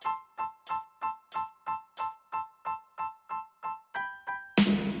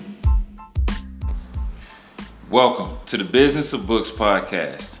Welcome to the Business of Books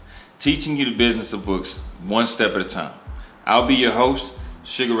podcast, teaching you the business of books one step at a time. I'll be your host,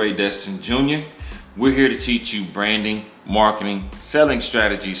 Sugar Ray Destin Jr. We're here to teach you branding, marketing, selling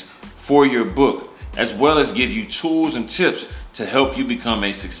strategies for your book, as well as give you tools and tips to help you become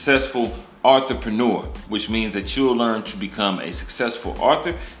a successful entrepreneur, which means that you'll learn to become a successful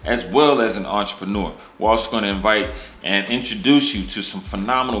author as well as an entrepreneur. We're also going to invite and introduce you to some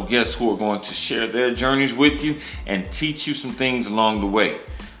phenomenal guests who are going to share their journeys with you and teach you some things along the way.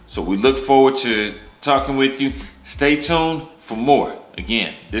 So we look forward to talking with you. Stay tuned for more.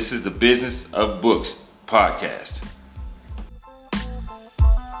 Again, this is the Business of Books podcast.